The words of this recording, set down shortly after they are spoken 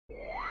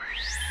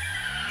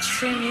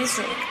True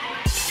music.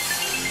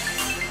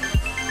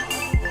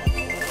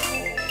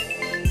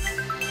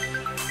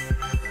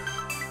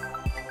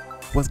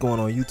 What's going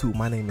on YouTube?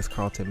 My name is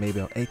Carleton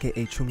Maybell,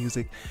 aka True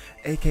Music,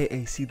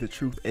 aka See the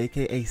Truth,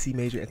 aka C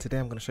Major, and today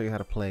I'm going to show you how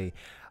to play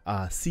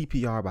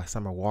CPR by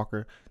Summer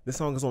Walker. This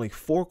song is only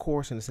 4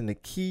 chords and it's in the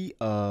key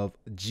of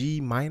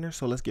G minor.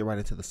 So let's get right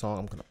into the song.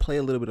 I'm going to play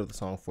a little bit of the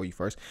song for you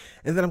first,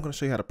 and then I'm going to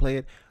show you how to play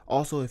it.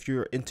 Also, if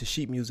you're into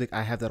sheet music,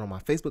 I have that on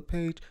my Facebook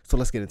page. So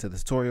let's get into the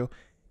tutorial.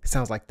 It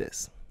sounds like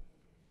this.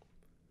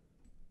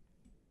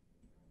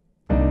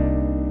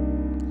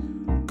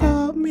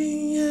 Call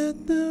me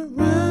at the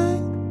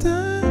right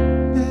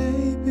time,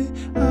 baby.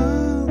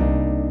 Oh,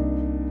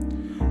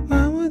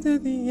 I was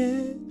at the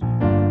edge.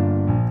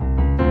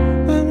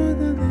 I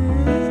was at the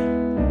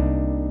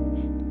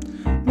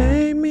edge.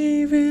 Made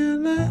me feel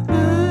like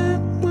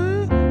I'm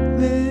worth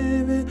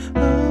living.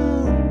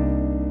 Oh,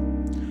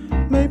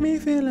 made me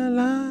feel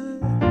alive.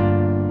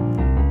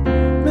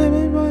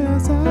 Baby boy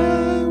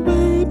outside,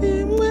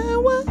 baby, where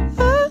would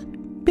I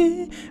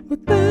be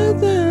without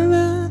the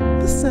love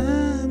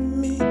beside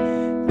me?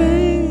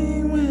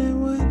 Baby, where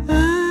would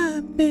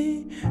I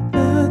be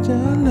without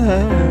your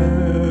love?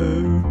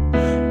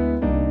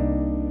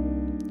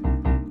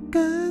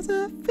 'Cause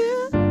I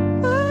feel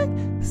like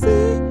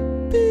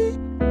CPR.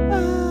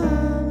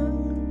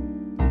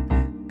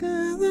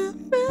 'Cause I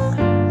feel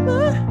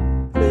like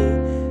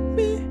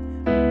CPR.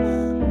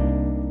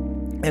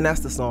 And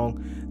that's the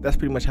song. That's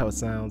pretty much how it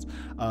sounds.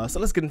 So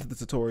let's get into the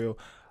tutorial.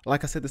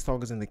 Like I said, this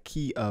song is in the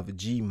key of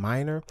G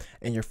minor,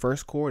 and your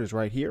first chord is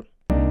right here.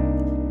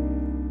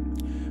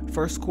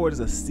 First chord is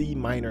a C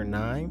minor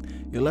 9.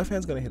 Your left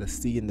hand's gonna hit a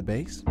C in the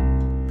bass,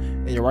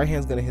 and your right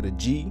hand's gonna hit a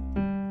G,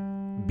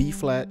 B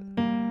flat,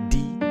 D,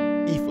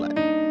 E flat.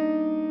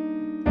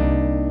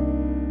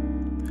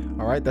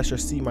 All right, that's your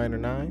C minor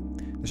 9.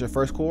 That's your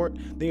first chord.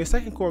 Then your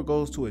second chord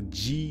goes to a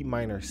G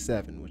minor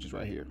 7, which is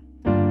right here.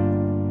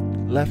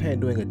 Left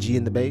hand doing a G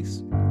in the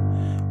bass,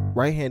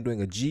 right hand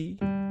doing a G,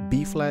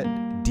 B flat,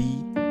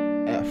 D,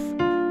 F.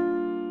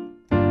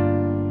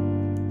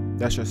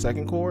 That's your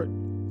second chord.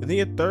 And then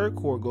your third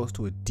chord goes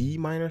to a D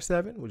minor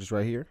 7, which is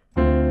right here.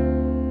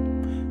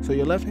 So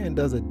your left hand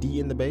does a D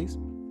in the bass,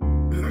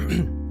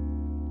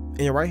 and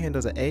your right hand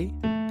does an A,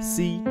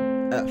 C,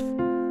 F.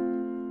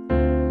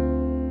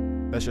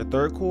 That's your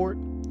third chord.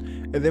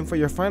 And then for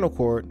your final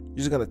chord, you're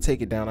just gonna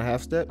take it down a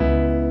half step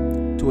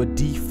to a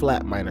D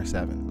flat minor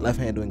 7. Left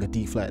hand doing a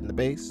D flat in the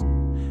bass,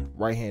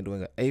 right hand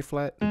doing an A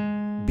flat,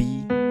 B,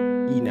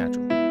 E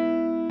natural.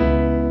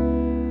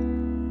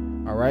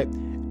 All right,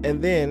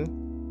 and then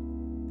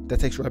that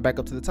takes you right back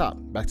up to the top,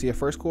 back to your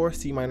first chord,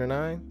 C minor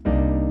 9.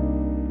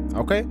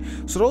 Okay,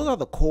 so those are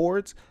the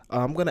chords.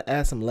 I'm gonna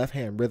add some left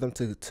hand rhythm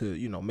to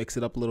you know, mix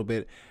it up a little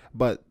bit,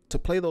 but to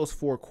play those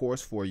 4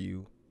 chords for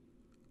you,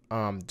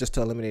 just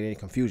to eliminate any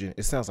confusion,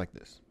 it sounds like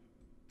this.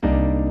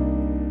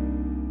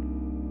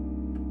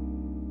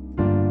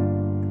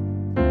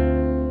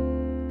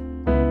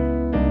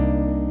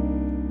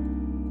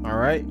 All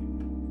right.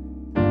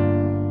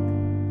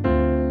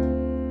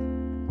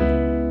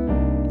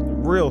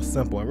 Real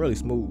simple and really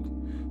smooth.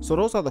 So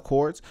those are the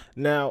chords.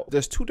 Now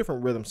there's 2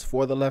 different rhythms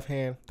for the left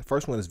hand. The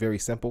first one is very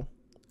simple.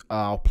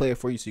 I'll play it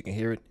for you so you can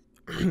hear it,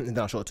 and then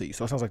I'll show it to you.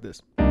 So it sounds like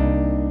this.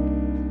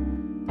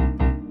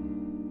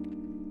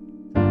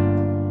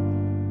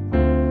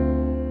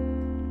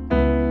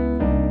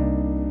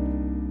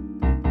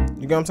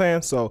 You get what I'm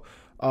saying? So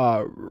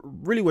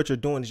really what you're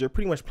doing is you're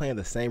pretty much playing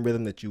the same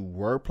rhythm that you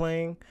were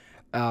playing,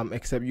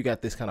 except you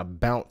got this kind of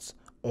bounce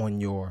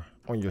on your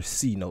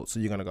C note. So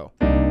you're gonna go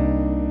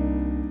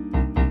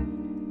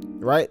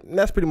right, and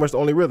that's pretty much the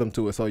only rhythm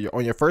to it. So you're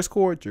on your first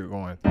chord, you're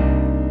going,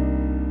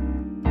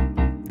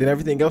 then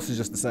everything else is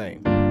just the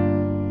same.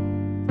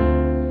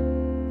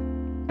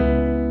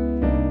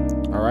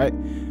 All right,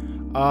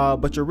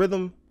 but your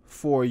rhythm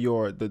for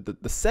your the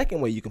second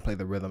way you can play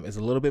the rhythm is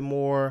a little bit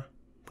more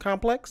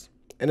complex,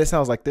 and it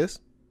sounds like this.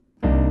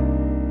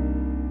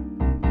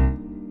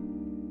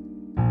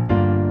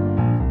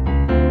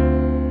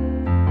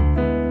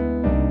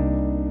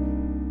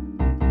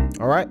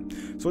 All right,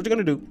 so what you're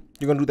gonna do,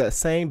 you're gonna do that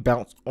same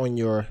bounce on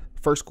your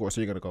first chord.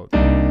 So you're gonna go,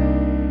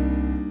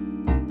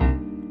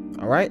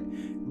 all right,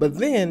 but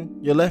then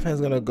your left hand's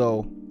gonna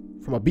go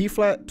from a B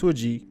flat to a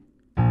G.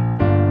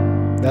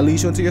 That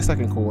leads you into your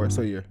second chord.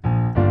 So you're,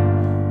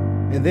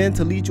 and then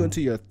to lead you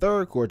into your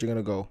third chord, you're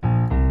gonna go.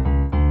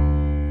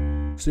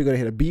 So you're gonna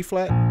hit a B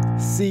flat,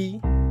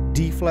 C,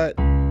 D flat,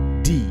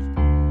 D.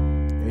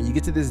 And when you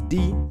get to this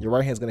D, your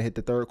right hand's gonna hit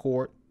the third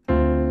chord,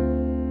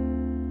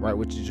 right,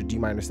 which is your G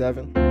minor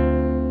 7.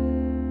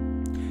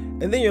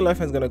 And then your left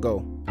hand's gonna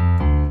go,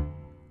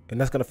 and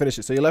that's gonna finish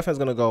it. So your left hand's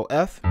gonna go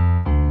F,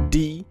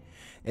 D,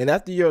 and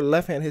after your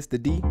left hand hits the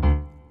D,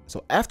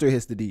 so after it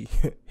hits the D,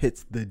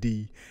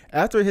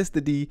 after it hits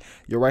the D,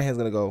 your right hand's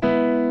gonna go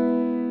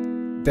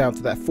down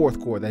to that 4th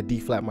chord, that D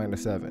flat minor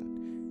 7,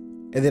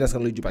 and then that's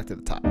gonna lead you back to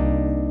the top.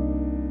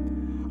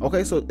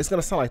 Okay, so it's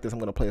gonna sound like this. I'm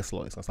gonna play it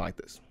slowly. It's gonna sound like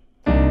this.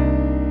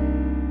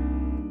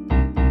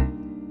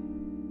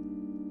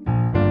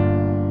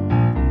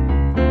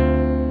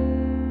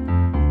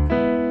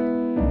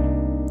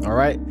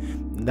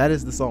 And that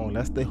is the song.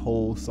 That's the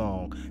whole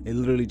song. It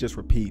literally just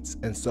repeats.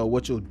 And so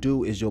what you'll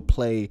do is you'll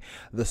play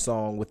the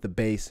song with the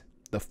bass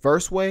the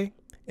first way,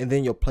 and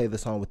then you'll play the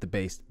song with the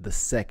bass the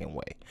second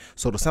way.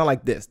 So it'll sound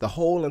like this. The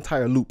whole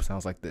entire loop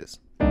sounds like this.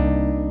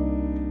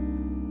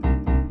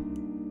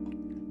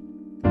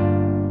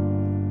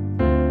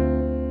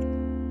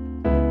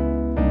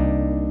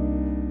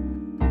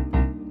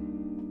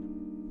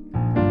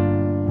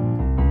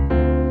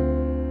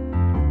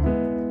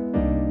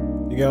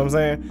 You get what I'm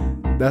saying?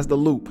 That's the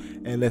loop,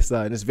 and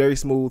it's very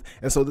smooth.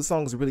 And so this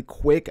song is really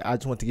quick. I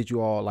just want to get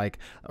you all like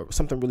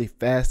something really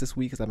fast this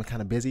week because I've been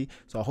kind of busy.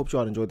 So I hope you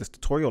all enjoyed this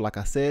tutorial. Like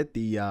I said,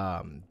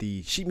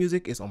 the sheet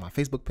music is on my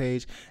Facebook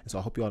page, and so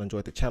I hope you all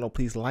enjoyed the channel.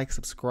 Please like,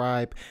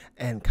 subscribe,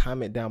 and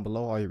comment down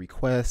below all your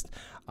requests.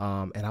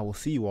 And I will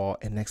see you all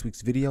in next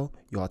week's video.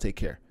 You all take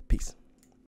care. Peace.